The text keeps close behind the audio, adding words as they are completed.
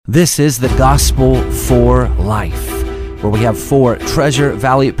This is the Gospel for Life, where we have 4 Treasure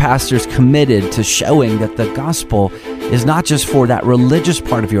Valley pastors committed to showing that the gospel is not just for that religious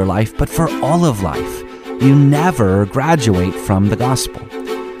part of your life, but for all of life. You never graduate from the gospel.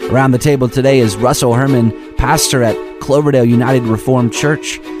 Around the table today is Russell Herman, pastor at Cloverdale United Reformed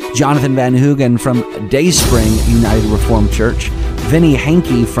Church, Jonathan Van Hoogen from Dayspring United Reformed Church, Vinny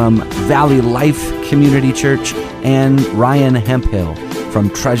Hankey from Valley Life Community Church, and Ryan Hemphill from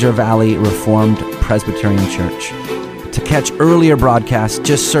Treasure Valley Reformed Presbyterian Church. To catch earlier broadcasts,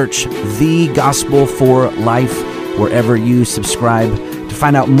 just search The Gospel for Life wherever you subscribe. To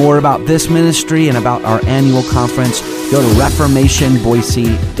find out more about this ministry and about our annual conference, go to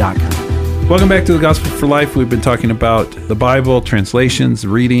reformationboise.com. Welcome back to the Gospel for Life. We've been talking about the Bible, translations,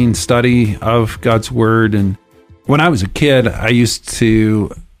 reading, study of God's Word. And when I was a kid, I used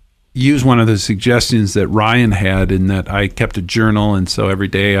to use one of the suggestions that Ryan had, in that I kept a journal. And so every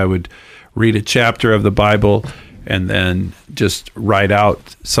day I would read a chapter of the Bible and then just write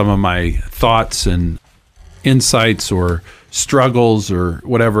out some of my thoughts and insights or struggles or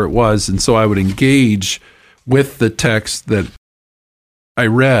whatever it was. And so I would engage with the text that I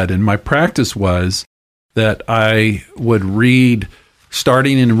read. And my practice was that I would read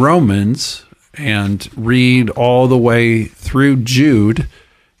starting in Romans and read all the way through Jude,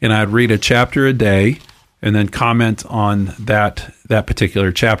 and I'd read a chapter a day and then comment on that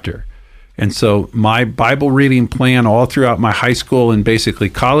particular chapter. And so my Bible reading plan all throughout my high school and basically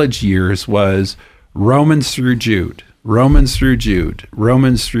college years was Romans through Jude, Romans through Jude,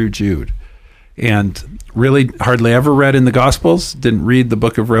 Romans through Jude. And really hardly ever read in the Gospels, didn't read the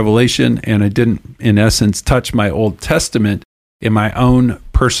book of Revelation, and I didn't, in essence, touch my Old Testament in my own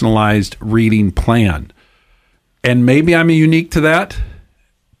personalized reading plan. And maybe I'm unique to that,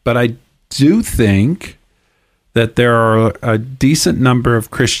 but I do think that there are a decent number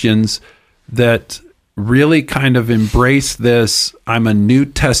of Christians that really kind of embrace this, I'm a New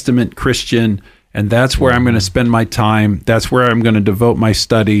Testament Christian, and that's where I'm going to spend my time. That's where I'm going to devote my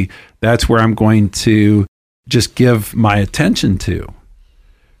study. That's where I'm going to just give my attention to.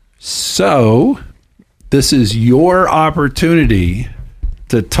 So this is your opportunity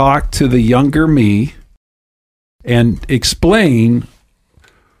to talk to the younger me and explain,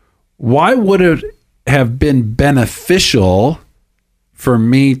 why would it have been beneficial for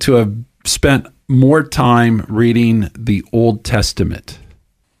me to have spent more time reading the Old Testament?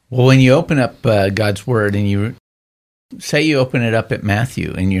 Well, when you open up God's Word and you say you open it up at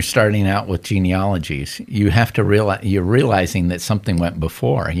Matthew and you're starting out with genealogies, you have to realize you're realizing that something went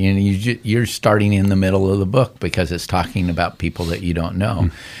before. You're starting in the middle of the book because it's talking about people that you don't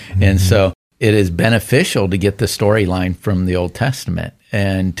know. Mm-hmm. And so it is beneficial to get the storyline from the Old Testament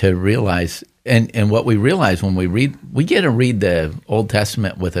and to realize, and what we realize when we get to read the Old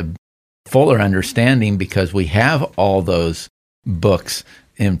Testament with a fuller understanding because we have all those books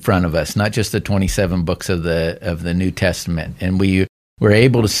in front of us, not just the 27 books of the New Testament. And we're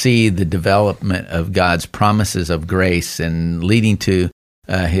able to see the development of God's promises of grace and leading to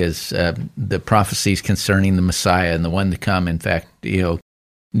the prophecies concerning the Messiah and the one to come. In fact,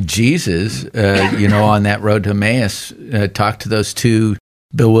 Jesus, on that road to Emmaus, talked to those 2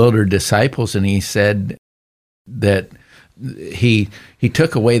 bewildered disciples, and he said that he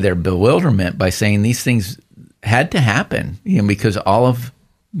took away their bewilderment by saying these things had to happen, because all of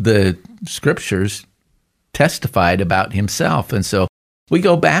the scriptures testified about himself. And so we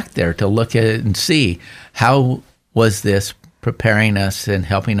go back there to look at it and see, how was this preparing us and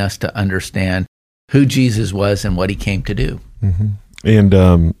helping us to understand who Jesus was and what he came to do. Mm-hmm. And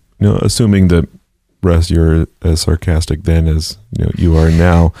assuming that, Russ, you're as sarcastic then as you are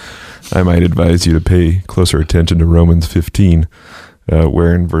now, I might advise you to pay closer attention to Romans 15,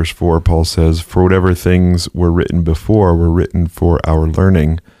 where in verse 4 Paul says, "For whatever things were written before were written for our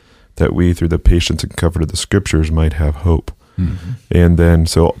learning, that we through the patience and comfort of the Scriptures might have hope." Mm-hmm. And then,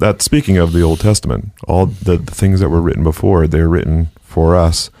 so that's speaking of the Old Testament. All the things that were written before, they're written for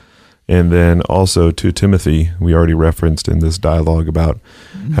us. And then also to Timothy, we already referenced in this dialogue about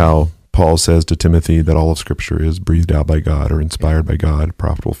how Paul says to Timothy that all of Scripture is breathed out by God or inspired by God,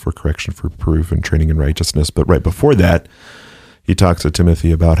 profitable for correction, for proof, and training in righteousness. But right before that, he talks to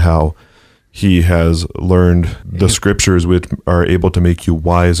Timothy about how he has learned the Scriptures which are able to make you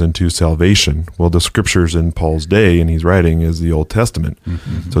wise unto salvation. Well, the Scriptures in Paul's day, and he's writing, is the Old Testament.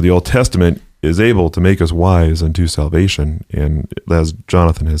 Mm-hmm. So the Old Testament is able to make us wise unto salvation. And as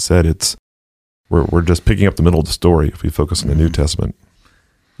Jonathan has said, we're just picking up the middle of the story if we focus on the New Testament.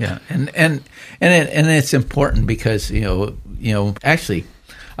 Yeah, and it's important because actually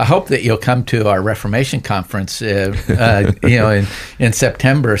I hope that you'll come to our Reformation conference, in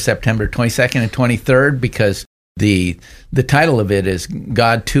September 22nd and 23rd, because the title of it is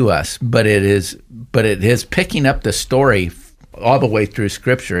God to Us, but it is picking up the story all the way through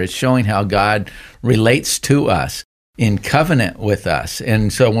Scripture. It's showing how God relates to us in covenant with us.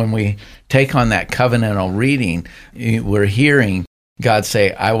 And so when we take on that covenantal reading, we're hearing God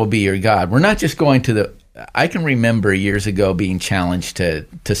say, I will be your God. We're not just going to I can remember years ago being challenged to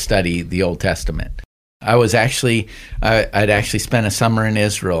study the Old Testament. I'd actually spent a summer in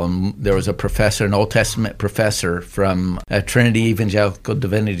Israel, and there was a professor, an Old Testament professor from Trinity Evangelical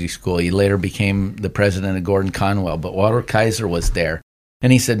Divinity School. He later became the president of Gordon Conwell, but Walter Kaiser was there.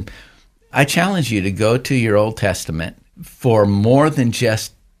 And he said, I challenge you to go to your Old Testament for more than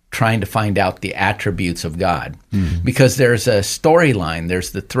just trying to find out the attributes of God, because there's a storyline,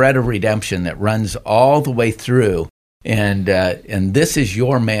 there's the thread of redemption that runs all the way through, and this is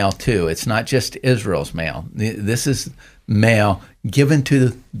your mail too. It's not just Israel's mail. This is mail given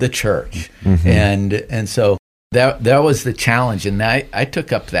to the church, and so that was the challenge, and I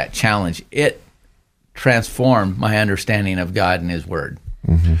took up that challenge. It transformed my understanding of God and His Word.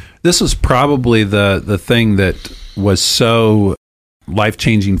 This was probably the thing that was so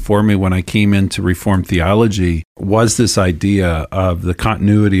life-changing for me when I came into Reformed theology, was this idea of the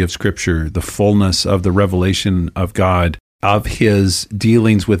continuity of Scripture, the fullness of the revelation of God, of His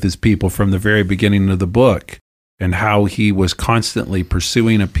dealings with His people from the very beginning of the book, and how He was constantly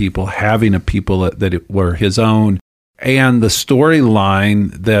pursuing a people, having a people that were His own, and the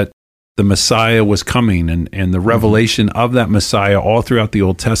storyline that the Messiah was coming, and the revelation of that Messiah all throughout the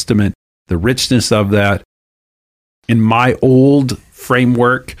Old Testament, the richness of that. In my old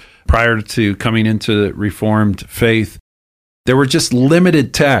framework, prior to coming into the Reformed faith, there were just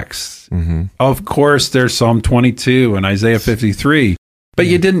limited texts. Of course, there's Psalm 22 and Isaiah 53, but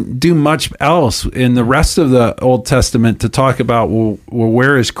you didn't do much else in the rest of the Old Testament to talk about, well,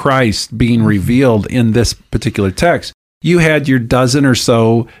 where is Christ being revealed in this particular text? You had your dozen or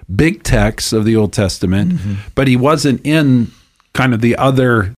so big texts of the Old Testament, but He wasn't in kind of the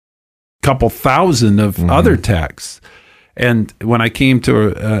other couple thousand of other texts. And when I came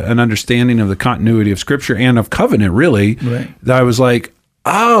to an understanding of the continuity of Scripture and of covenant, really, I was like,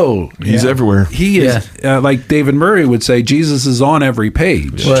 oh, He's everywhere. He is, like David Murray would say, Jesus is on every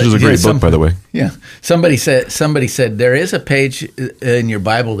page. Which is a great book, by the way. Yeah. Somebody said, there is a page in your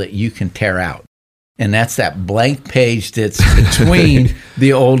Bible that you can tear out. And that's that blank page that's between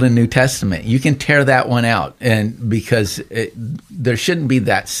the Old and New Testament. You can tear that one out, and because there shouldn't be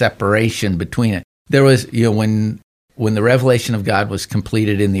that separation between it. There was, when the revelation of God was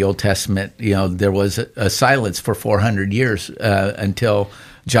completed in the Old Testament, there was a silence for 400 years until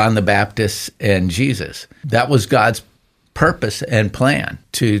John the Baptist and Jesus. That was God's purpose and plan,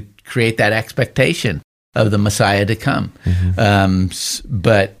 to create that expectation of the Messiah to come.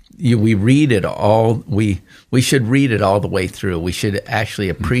 But we read it all. We should read it all the way through. We should actually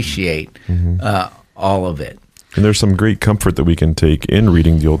appreciate all of it. And there's some great comfort that we can take in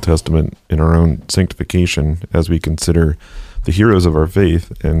reading the Old Testament in our own sanctification as we consider the heroes of our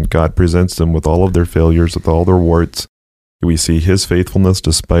faith, and God presents them with all of their failures, with all their warts. We see His faithfulness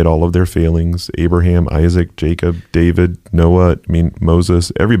despite all of their failings. Abraham, Isaac, Jacob, David, Noah,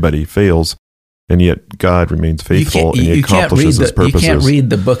 Moses, everybody fails. And yet God remains faithful, and He accomplishes His purposes. You can't read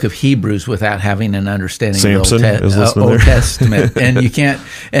the book of Hebrews without having an understanding Samson of the Old Testament. And you can't,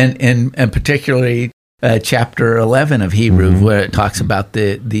 and particularly chapter 11 of Hebrews, where it talks about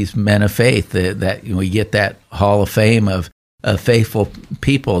these men of faith, that we get that hall of fame of faithful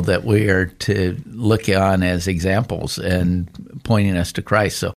people that we are to look on as examples and pointing us to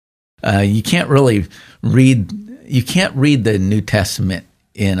Christ. So you can't really read the New Testament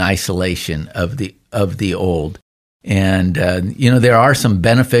in isolation of the Old. And there are some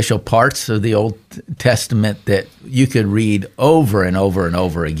beneficial parts of the Old Testament that you could read over and over and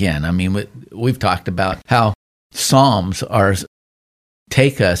over again. I mean, we've talked about how Psalms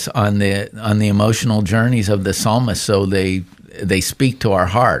take us on the emotional journeys of the psalmist, so they speak to our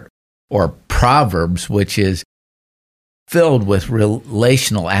heart. Or Proverbs, which is filled with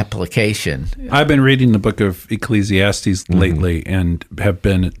relational application. I've been reading the book of Ecclesiastes lately and have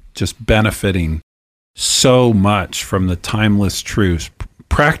been just benefiting so much from the timeless truths,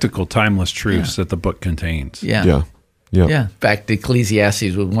 practical timeless truths that the book contains. Yeah. In fact,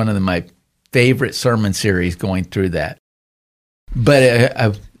 Ecclesiastes was one of my favorite sermon series going through that. But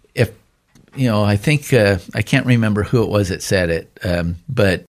I think I can't remember who it was that said it,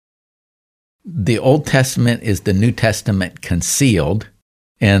 but the Old Testament is the New Testament concealed,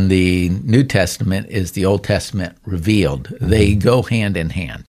 and the New Testament is the Old Testament revealed. They go hand in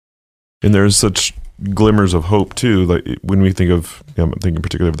hand. And there's such glimmers of hope too. Like when we think of, I'm thinking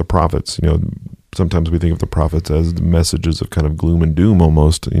particularly of the prophets. Sometimes we think of the prophets as the messages of kind of gloom and doom,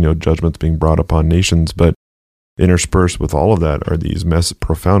 almost. Judgments being brought upon nations, but interspersed with all of that are these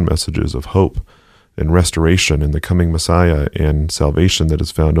profound messages of hope and restoration and the coming Messiah and salvation that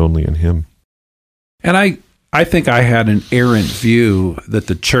is found only in Him. And I think I had an errant view that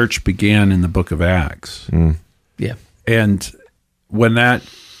the church began in the book of Acts. Yeah. And when that,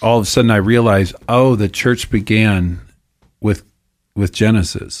 all of a sudden I realized, the church began with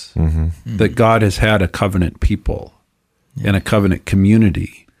Genesis, that God has had a covenant people and a covenant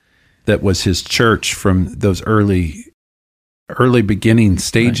community that was His church from those early beginning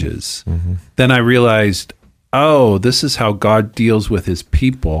stages. Right. Then I realized, this is how God deals with His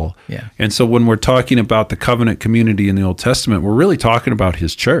people. Yeah. And so when we're talking about the covenant community in the Old Testament, we're really talking about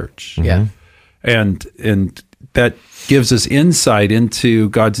His church. Yeah. And that gives us insight into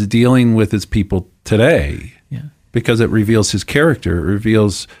God's dealing with His people today. Yeah. Because it reveals His character, it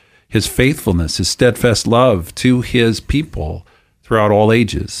reveals His faithfulness, His steadfast love to His people throughout all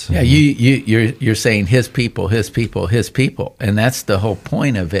ages. Yeah, you're saying His people, His people, His people, and that's the whole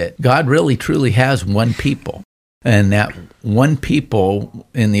point of it. God really truly has one people, and that one people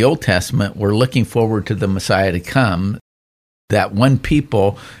in the Old Testament, we're looking forward to the Messiah to come. That one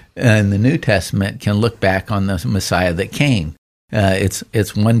people in the New Testament can look back on the Messiah that came.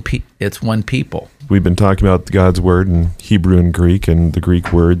 It's one people. We've been talking about God's word in Hebrew and Greek, and the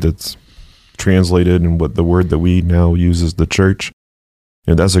Greek word that's translated and what the word that we now use is the church.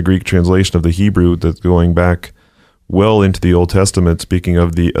 And that's a Greek translation of the Hebrew that's going back well into the Old Testament, speaking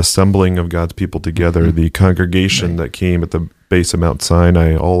of the assembling of God's people together, the congregation that came at the base of Mount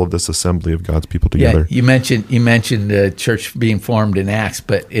Sinai, all of this assembly of God's people together. Yeah, you mentioned the church being formed in Acts,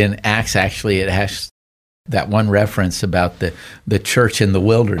 but in Acts actually it has that one reference about the church in the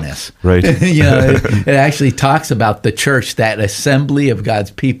wilderness. Right. It actually talks about the church, that assembly of God's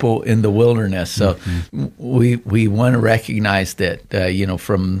people in the wilderness. So we want to recognize that,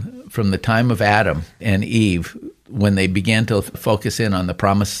 from the time of Adam and Eve, when they began to focus in on the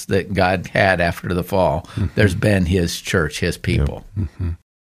promise that God had after the fall, there's been His church, His people.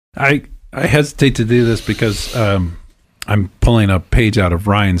 I hesitate to do this because I'm pulling a page out of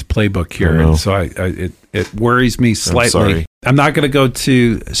Ryan's playbook here, and so it worries me slightly. I'm not going to go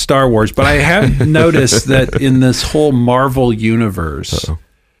to Star Wars, but I have noticed that in this whole Marvel universe,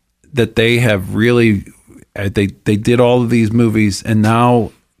 that they have really they did all of these movies and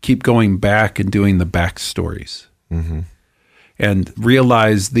now keep going back and doing the backstories, and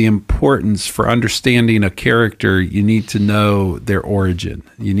realize the importance for understanding a character. You need to know their origin.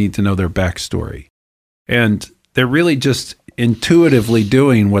 You need to know their backstory, and they're really just intuitively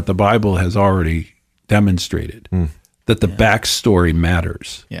doing what the Bible has already demonstrated, that the backstory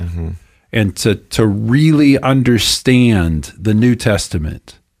matters. Yeah. And to really understand the New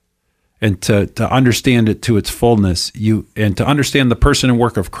Testament and to understand it to its fullness, and to understand the person and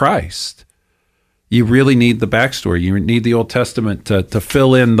work of Christ, you really need the backstory. You need the Old Testament to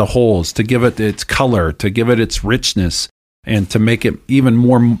fill in the holes, to give it its color, to give it its richness, and to make it even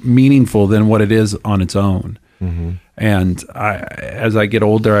more meaningful than what it is on its own. And as I get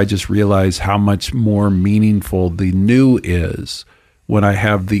older, I just realize how much more meaningful the new is when I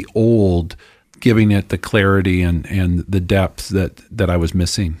have the old giving it the clarity and the depth that I was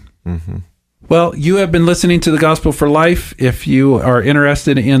missing. Well, you have been listening to The Gospel for Life. If you are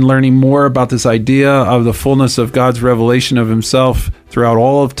interested in learning more about this idea of the fullness of God's revelation of Himself throughout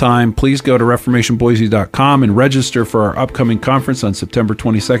all of time, please go to reformationboise.com and register for our upcoming conference on September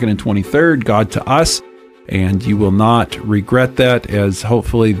 22nd and 23rd, God to Us. And you will not regret that, as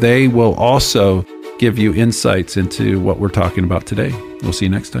hopefully they will also give you insights into what we're talking about today. We'll see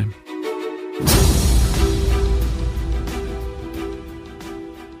you next time.